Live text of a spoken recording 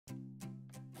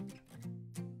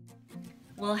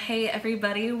Well, hey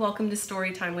everybody, welcome to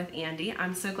Storytime with Andy.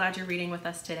 I'm so glad you're reading with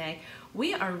us today.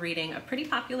 We are reading a pretty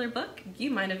popular book. You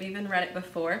might have even read it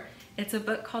before. It's a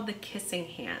book called The Kissing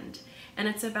Hand, and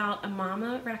it's about a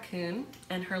mama raccoon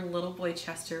and her little boy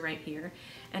Chester right here.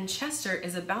 And Chester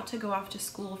is about to go off to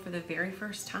school for the very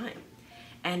first time.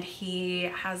 And he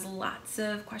has lots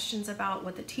of questions about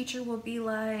what the teacher will be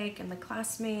like and the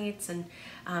classmates and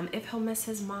if he'll miss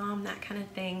his mom, that kind of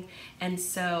thing. And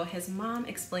so his mom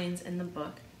explains in the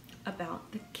book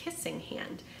about the kissing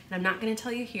hand. And I'm not going to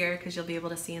tell you here because you'll be able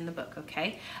to see in the book,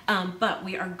 okay? But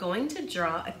we are going to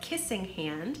draw a kissing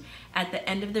hand at the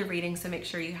end of the reading, so make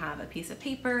sure you have a piece of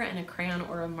paper and a crayon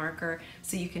or a marker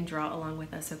so you can draw along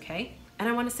with us, okay? And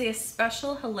I want to say a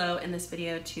special hello in this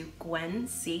video to Gwen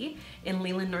C. in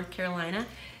Leland, North Carolina.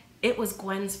 It was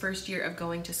Gwen's first year of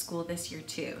going to school this year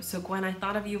too. So Gwen, I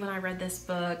thought of you when I read this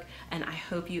book, and I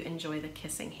hope you enjoy The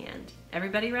Kissing Hand.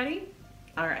 Everybody ready?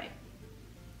 All right.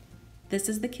 This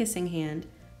is The Kissing Hand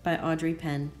by Audrey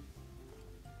Penn.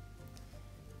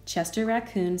 Chester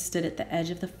Raccoon stood at the edge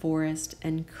of the forest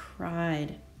and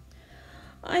cried.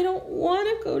 "I don't want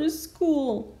to go to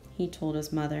school," he told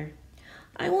his mother.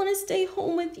 "I want to stay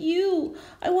home with you.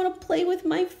 I want to play with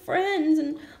my friends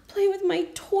and play with my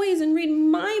toys and read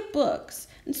my books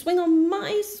and swing on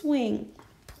my swing.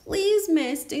 Please,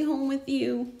 may I stay home with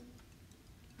you?"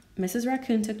 Mrs.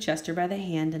 Raccoon took Chester by the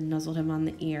hand and nuzzled him on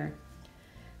the ear.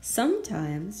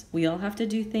 "Sometimes we all have to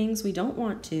do things we don't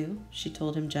want to," she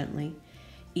told him gently,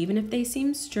 "even if they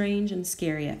seem strange and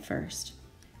scary at first.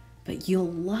 But you'll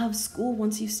love school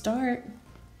once you start.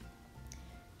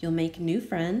 You'll make new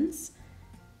friends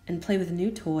and play with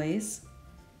new toys,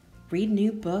 read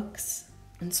new books,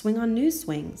 and swing on new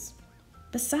swings.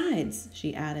 Besides,"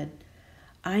 she added,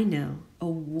 "I know a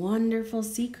wonderful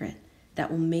secret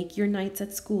that will make your nights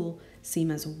at school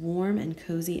seem as warm and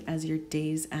cozy as your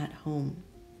days at home."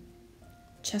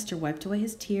 Chester wiped away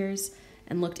his tears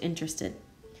and looked interested.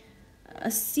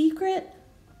 "A secret?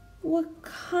 What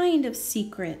kind of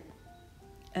secret?"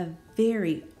 "A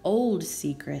very old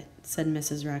secret," said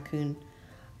Mrs. Raccoon.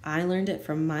 "I learned it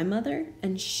from my mother,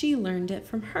 and she learned it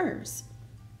from hers.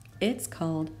 It's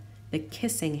called the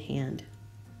kissing hand."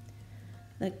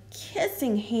 "The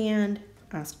kissing hand?"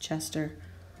 asked Chester.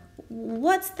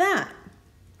 "What's that?"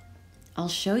 "I'll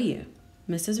show you."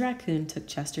 Mrs. Raccoon took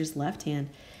Chester's left hand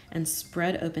and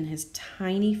spread open his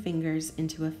tiny fingers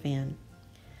into a fan.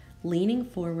 Leaning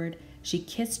forward, she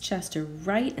kissed Chester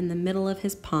right in the middle of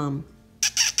his palm.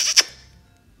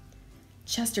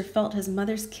 Chester felt his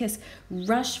mother's kiss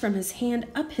rush from his hand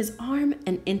up his arm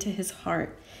and into his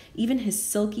heart. Even his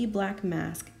silky black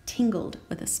mask tingled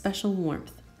with a special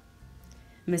warmth.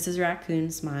 Mrs.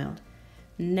 Raccoon smiled.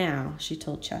 "Now," she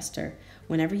told Chester,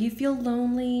 "whenever you feel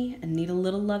lonely and need a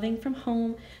little loving from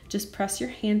home, just press your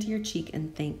hand to your cheek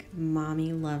and think,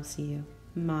 'Mommy loves you.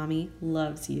 Mommy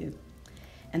loves you.'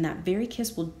 And that very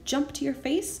kiss will jump to your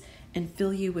face and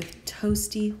fill you with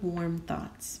toasty, warm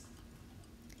thoughts."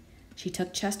 She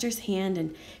took Chester's hand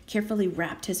and carefully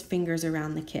wrapped his fingers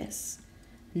around the kiss.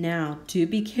 "Now, do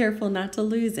be careful not to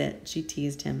lose it," she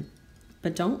teased him.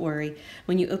 "But don't worry,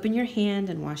 when you open your hand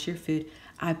and wash your food,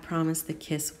 I promise the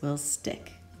kiss will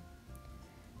stick."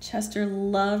 Chester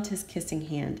loved his kissing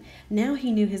hand. Now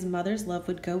he knew his mother's love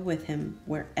would go with him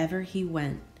wherever he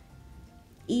went,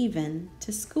 even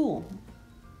to school.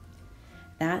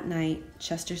 That night,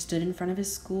 Chester stood in front of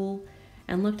his school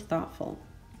and looked thoughtful.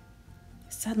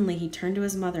 Suddenly, he turned to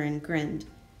his mother and grinned.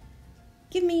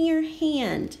 "Give me your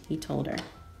hand," he told her.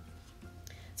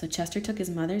 So Chester took his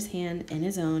mother's hand in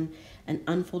his own and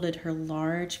unfolded her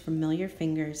large, familiar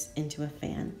fingers into a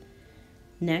fan.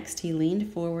 Next, he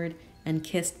leaned forward and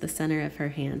kissed the center of her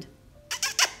hand.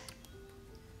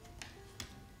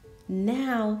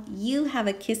 "Now you have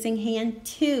a kissing hand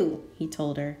too," he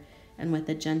told her, and with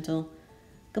a gentle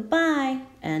 "Goodbye"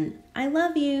 and "I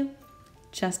love you,"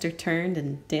 Chester turned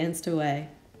and danced away.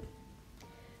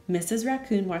 Mrs.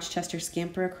 Raccoon watched Chester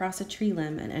scamper across a tree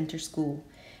limb and enter school,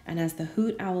 and as the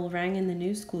hoot owl rang in the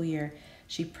new school year,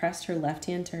 she pressed her left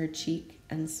hand to her cheek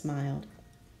and smiled.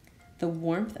 The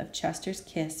warmth of Chester's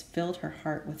kiss filled her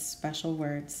heart with special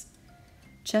words.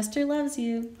 "Chester loves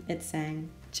you," it sang.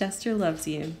 "Chester loves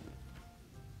you."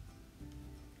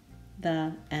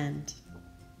 The end.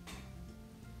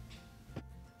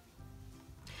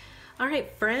 All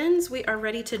right, friends, we are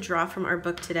ready to draw from our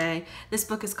book today. This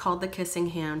book is called The Kissing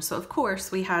Hand, so of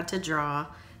course we had to draw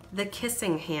the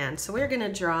kissing hand. So we're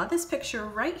gonna draw this picture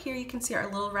right here. You can see our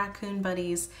little raccoon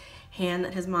buddy's hand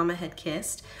that his mama had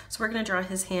kissed. So we're gonna draw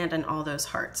his hand and all those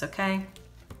hearts, okay?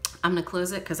 I'm gonna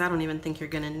close it because I don't even think you're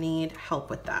gonna need help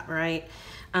with that, right?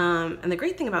 And the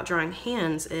great thing about drawing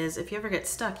hands is if you ever get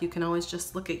stuck, you can always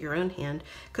just look at your own hand,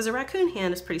 because a raccoon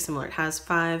hand is pretty similar. It has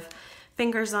 5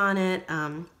 fingers on it.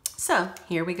 So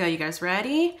here we go, you guys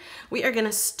ready? We are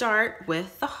gonna start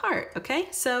with the heart, okay?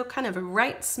 So kind of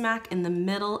right smack in the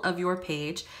middle of your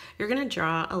page, you're gonna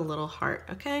draw a little heart,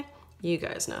 okay? You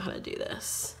guys know how to do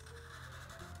this.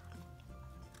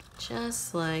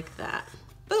 Just like that.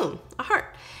 Boom, a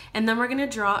heart. And then we're gonna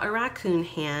draw a raccoon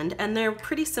hand, and they're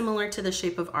pretty similar to the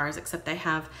shape of ours, except they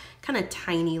have kind of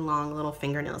tiny, long little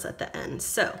fingernails at the end.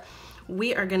 So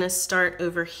we are gonna start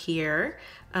over here,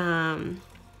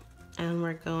 and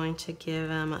we're going to give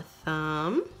them a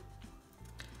thumb,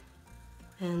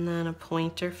 and then a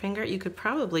pointer finger. You could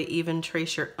probably even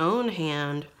trace your own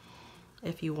hand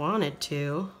if you wanted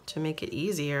to make it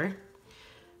easier.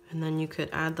 And then you could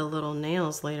add the little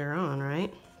nails later on,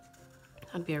 right?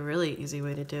 That'd be a really easy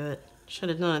way to do it. Should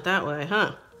have done it that way,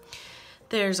 huh?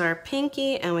 There's our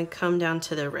pinky, and we come down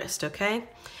to the wrist, okay?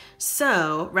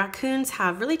 So raccoons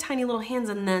have really tiny little hands,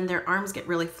 and then their arms get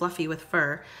really fluffy with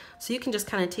fur. So you can just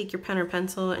kind of take your pen or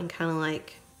pencil and kind of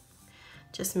like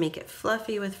just make it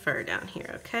fluffy with fur down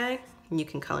here, okay? And you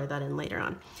can color that in later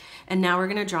on. And now we're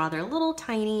gonna draw their little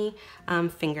tiny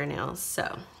fingernails.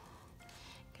 So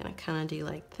gonna kind of do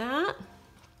like that.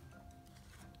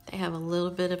 They have a little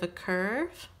bit of a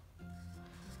curve.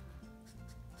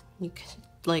 You can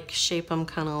like shape them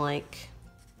kind of like,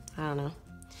 I don't know,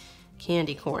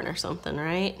 candy corn or something,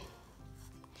 right?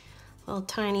 Little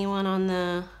tiny one on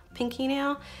the pinky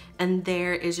nail, and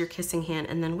there is your kissing hand.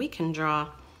 And then we can draw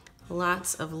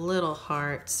lots of little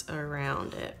hearts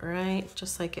around it, right?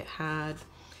 Just like it had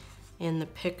in the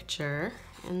picture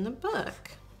in the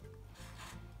book.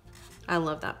 I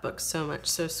love that book so much,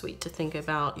 so sweet to think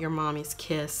about your mommy's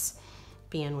kiss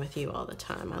being with you all the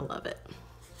time. I love it.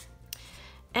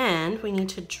 And we need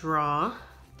to draw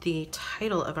the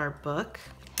title of our book.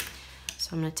 So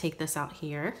I'm gonna take this out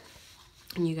here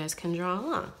and you guys can draw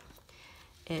along.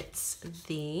 It's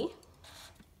The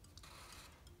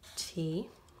THEKISSING.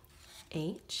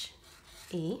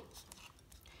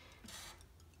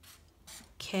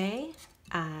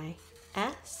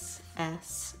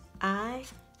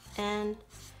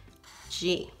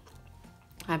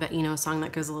 I bet you know a song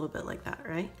that goes a little bit like that,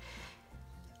 right?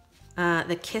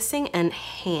 The Kissing and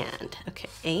Hand. Okay,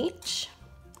 H-A-N-D.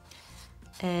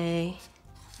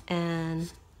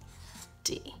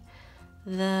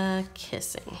 The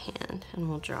Kissing Hand. And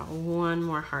we'll draw one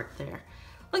more heart there.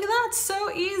 Look at that, it's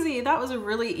so easy. That was a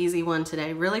really easy one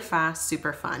today. Really fast,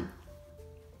 super fun.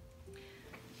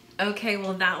 Okay,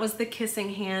 well that was the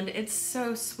kissing hand. It's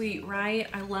so sweet, right?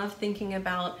 I love thinking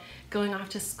about going off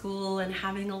to school and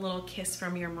having a little kiss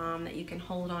from your mom that you can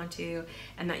hold on to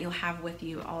and that you'll have with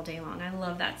you all day long. I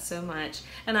love that so much.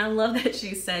 And I love that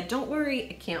she said, don't worry,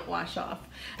 it can't wash off.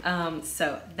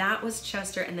 So that was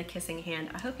Chester and the kissing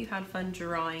hand. I hope you had fun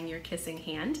drawing your kissing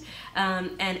hand.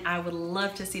 And I would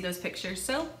love to see those pictures.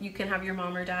 So you can have your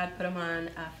mom or dad put them on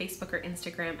Facebook or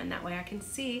Instagram, and that way I can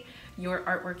see your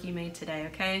artwork you made today,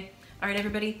 okay? All right,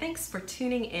 everybody, thanks for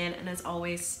tuning in. And as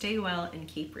always, stay well and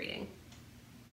keep reading.